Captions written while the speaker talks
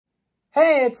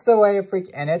Hey, it's the Legofreak,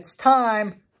 and it's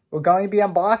time! We're going to be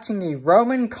unboxing the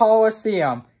Roman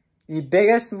Colosseum, the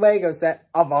biggest Lego set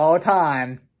of all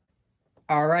time.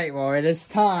 Alright, well, it is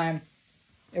time.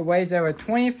 It weighs over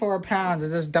 24 pounds. I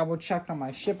just double checked on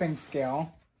my shipping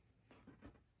scale.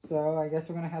 So, I guess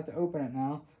we're going to have to open it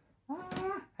now.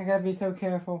 I gotta be so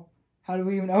careful. How do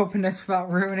we even open this without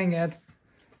ruining it?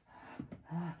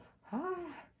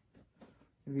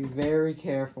 Be very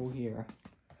careful here.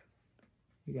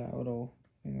 We got a little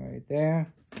thing right there.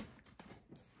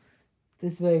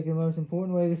 This is like the most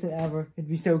important Lego set ever. It'd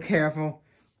be so careful.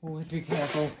 Oh, let's be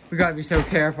careful. We gotta be so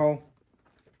careful.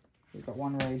 We got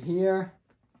one right here.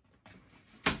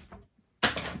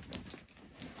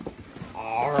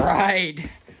 Alright.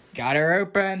 Got her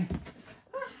open.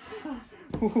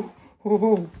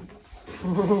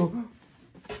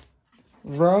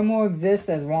 Rome will exist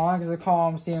as long as the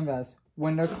Colosseum does.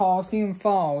 When the Colosseum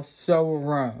falls, so will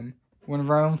Rome. When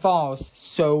Rome falls,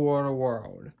 so will the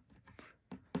world.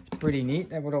 It's pretty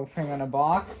neat, that little thing on the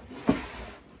box.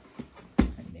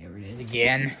 And there it is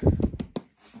again.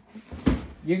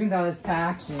 You can tell this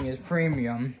packaging is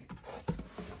premium.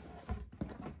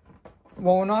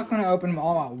 Well, we're not going to open them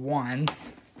all at once.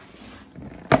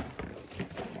 Oh,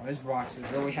 this box is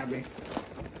really heavy.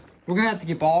 We're going to have to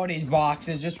keep all of these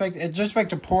boxes. It's just like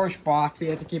the Porsche box. You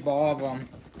have to keep all of them.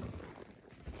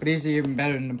 But these are even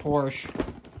better than the Porsche.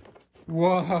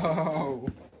 Whoa.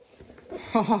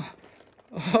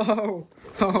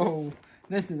 Oh.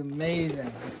 This is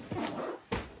amazing.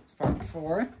 It's part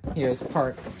 4. Here's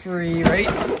part 3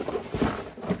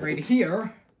 right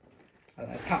here.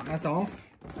 I cut myself.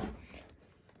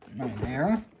 Right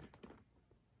there.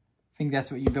 I think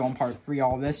that's what you do on part 3,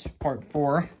 all this. Part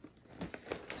 4.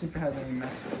 See if it has any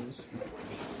messages.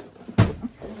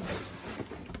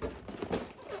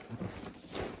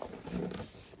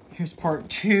 Here's part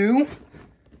 2.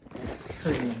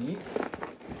 Pretty neat.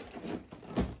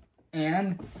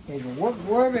 And here's what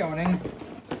we're building.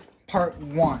 Part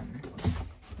 1.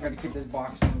 I gotta keep this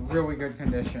box in really good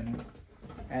condition,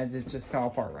 as it just fell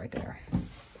apart right there.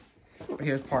 But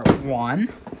here's part 1.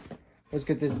 Let's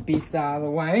get this beast out of the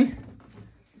way.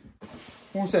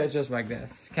 We'll say it's just like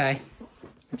this, okay?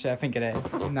 Which I think it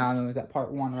is. No, it's that part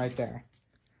 1 right there.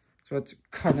 So let's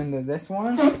cut into this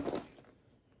one.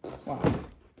 Wow.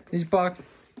 These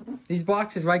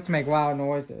boxes like to make loud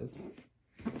noises.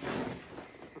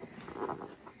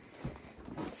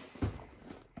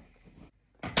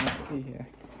 Let's see here.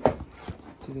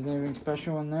 See if there's anything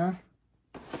special in there.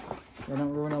 I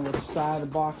don't really know which side of the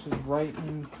box is right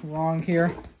and wrong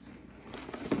here.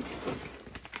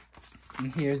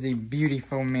 And here's a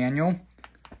beautiful manual.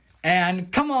 And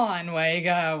come on,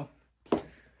 Lego.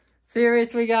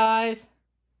 Seriously, guys?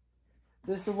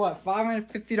 This is what,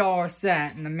 $550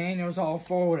 set, and the manual's all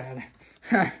folded.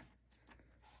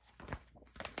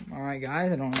 Alright,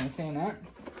 guys, I don't understand that.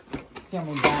 Let's see how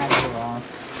many bags there are.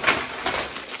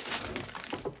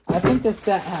 I think this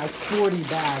set has 40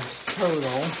 bags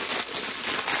total.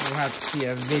 We'll have to see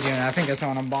a video, and I think it's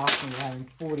on unboxing having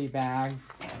 40 bags.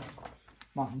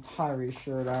 Not entirely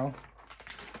sure, though.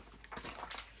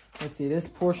 Let's see, this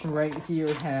portion right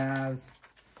here has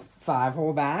 5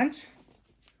 whole bags.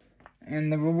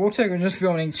 And it looks like we're just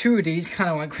building 2 of these,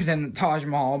 kind of like within the Taj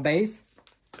Mahal base.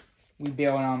 We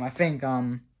built I think,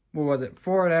 what was it,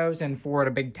 4 of those and 4 of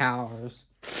the big towers.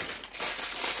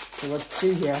 So let's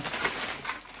see here.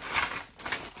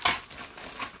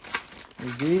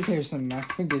 There's these, here's some, I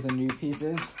think these are new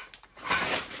pieces.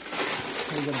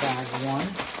 Here's a bag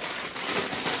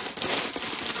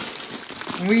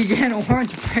 1. We get an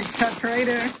orange brick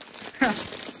separator.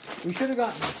 We should have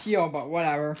gotten the teal, but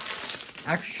whatever.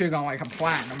 Actually, should have gone like a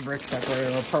platinum brick separator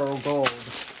or pearl gold.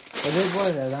 But it is what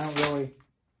it is. I don't really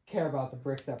care about the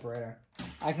brick separator.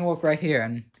 I can look right here,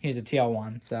 and here's a teal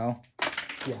one. So,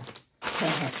 yeah.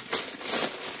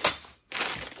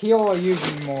 Teal are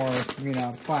usually more,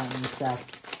 platinum stuff.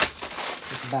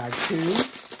 It's bag 2.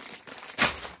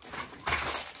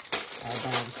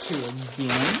 Bag 2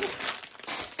 again.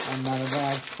 Another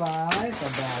bag 5. A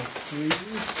bag 3.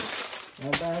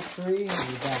 Another bag 3. And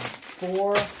a bag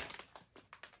 4.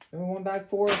 One bag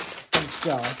 4? I think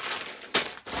so.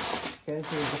 Okay, so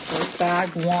here's the first bag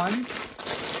 1.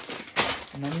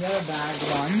 And then the other bag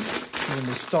 1. We're going to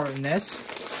be starting this.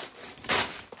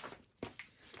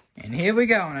 And here we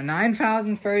go on a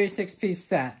 9,036 piece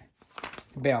set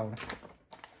build.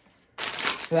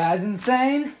 So that's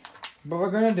insane, but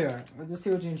we're going to do it. Let's just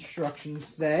see what the instructions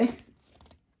say.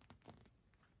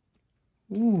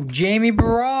 Ooh, Jamie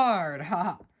Berard.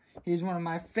 Haha. He's one of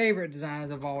my favorite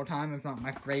designers of all time, if not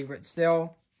my favorite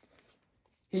still.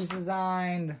 He's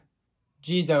designed,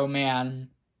 geez, oh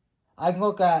man, I can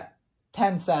look at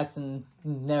 10 sets and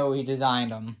know he designed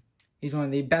them. He's one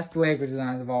of the best Lego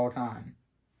designers of all time.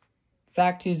 In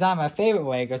fact, he designed my favorite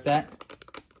Lego set,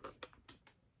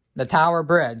 the Tower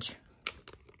Bridge.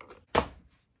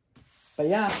 But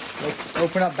yeah, let's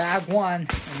open up bag 1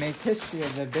 and make history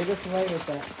of the biggest Lego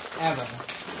set ever.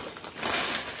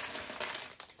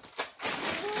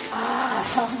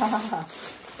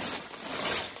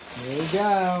 Here we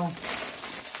go.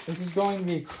 This is going to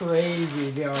be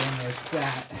crazy building this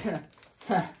set.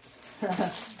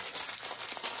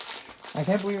 I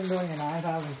can't believe I'm doing a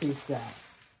 9,000 piece set.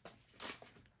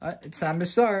 It's time to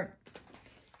start.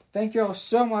 Thank you all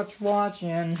so much for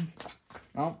watching.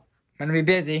 Well, I'm going to be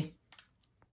busy.